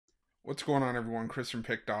What's going on, everyone? Chris from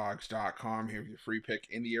Pickdawgz.com here with your free pick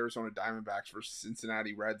in the Arizona Diamondbacks versus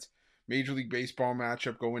Cincinnati Reds Major League Baseball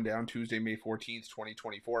matchup going down Tuesday, May 14th,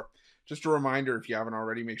 2024. Just a reminder, if you haven't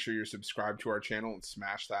already, make sure you're subscribed to our channel and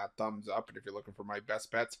smash that thumbs up. And if you're looking for my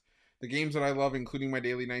best bets, the games that I love, including my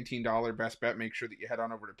daily $19 best bet, make sure that you head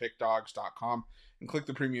on over to Pickdawgz.com and click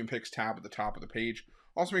the Premium Picks tab at the top of the page.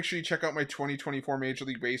 Also, make sure you check out my 2024 Major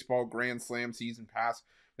League Baseball Grand Slam Season Pass.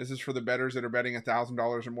 This is for the bettors that are betting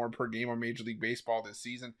 $1,000 or more per game on Major League Baseball this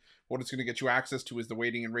season. What it's going to get you access to is the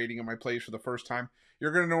weighting and rating of my plays for the first time. You're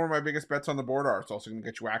going to know where my biggest bets on the board are. It's also going to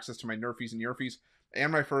get you access to my nerfies and yerfies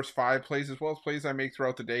and my first 5 plays, as well as plays I make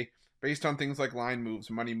throughout the day based on things like line moves,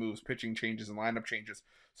 money moves, pitching changes, and lineup changes.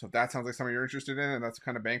 So if that sounds like something you're interested in and that's the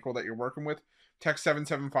kind of bankroll that you're working with, text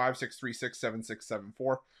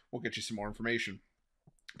 775-636-7674. We'll get you some more information.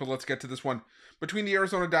 But let's get to this one. Between the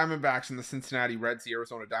Arizona Diamondbacks and the Cincinnati Reds, the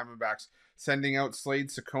Arizona Diamondbacks sending out Slade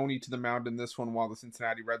Cecconi to the mound in this one, while the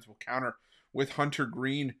Cincinnati Reds will counter with Hunter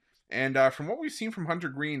Greene. And from what we've seen from Hunter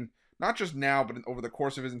Greene, not just now, but over the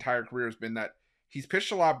course of his entire career, has been that he's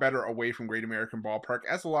pitched a lot better away from Great American Ballpark,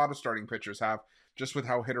 as a lot of starting pitchers have, just with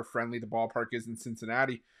how hitter-friendly the ballpark is in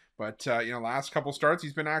Cincinnati. But, last couple starts,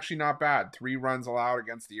 he's been actually not bad. 3 runs allowed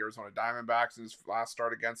against the Arizona Diamondbacks in his last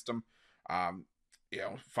start against them. 5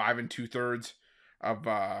 2/3 of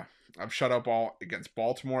shutout ball against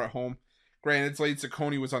Baltimore at home. Granted, Slade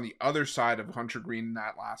Cecconi was on the other side of Hunter Greene in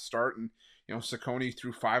that last start, and Cecconi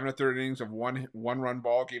threw 5 1/3 innings of one run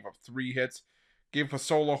ball, gave up 3 hits, gave up a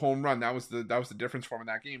solo home run. That was the difference for him in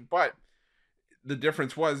that game. But the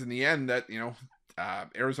difference was in the end that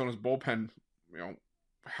Arizona's bullpen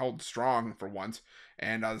held strong for once,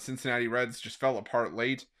 and the Cincinnati Reds just fell apart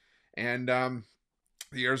late, and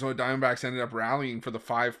the Arizona Diamondbacks ended up rallying for the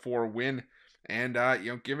 5-4 win, and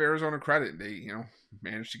give Arizona credit. They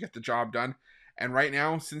managed to get the job done. And right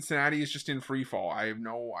now, Cincinnati is just in free fall. I have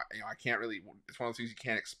I can't really. It's one of those things you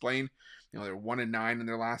can't explain. They're 1-9 in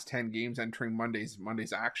their last 10 games entering Monday's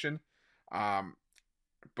action.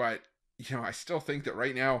 But I still think that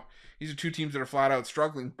right now these are 2 teams that are flat out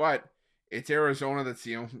struggling. But it's Arizona that's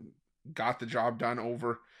got the job done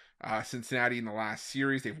over Cincinnati in the last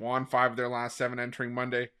series. They've won 5 of their last 7 entering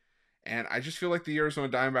Monday. And I just feel like the Arizona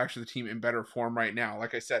Diamondbacks are the team in better form right now.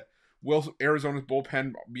 Like I said, will Arizona's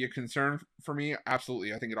bullpen be a concern for me?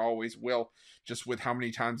 Absolutely. I think it always will, just with how many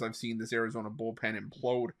times I've seen this Arizona bullpen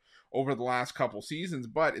implode over the last couple seasons.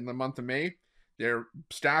 But in the month of May, their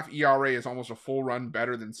staff ERA is almost a full run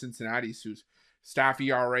better than Cincinnati's, whose staff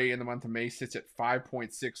ERA in the month of May sits at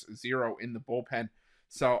 5.60 in the bullpen.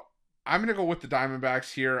 So I'm going to go with the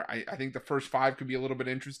Diamondbacks here. I think the first 5 could be a little bit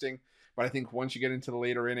interesting, but I think once you get into the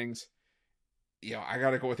later innings, I got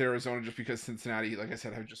to go with Arizona, just because Cincinnati, like I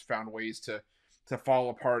said, have just found ways to fall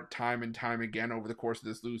apart time and time again over the course of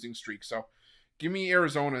this losing streak. So give me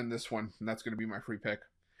Arizona in this one, and that's going to be my free pick.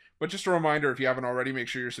 But just a reminder, if you haven't already, make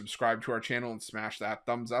sure you're subscribed to our channel and smash that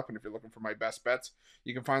thumbs up. And if you're looking for my best bets,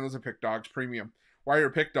 you can find those at Pick Dawgz Premium. While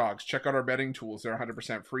you're Pick Dawgz, check out our betting tools. They're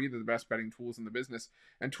 100% free. They're the best betting tools in the business,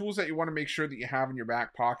 and tools that you want to make sure that you have in your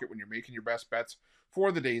back pocket when you're making your best bets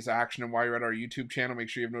for the day's action. And while you're at our YouTube channel, make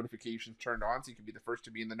sure you have notifications turned on so you can be the first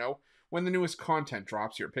to be in the know when the newest content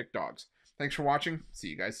drops here at Pick Dawgz. Thanks for watching. See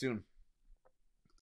you guys soon.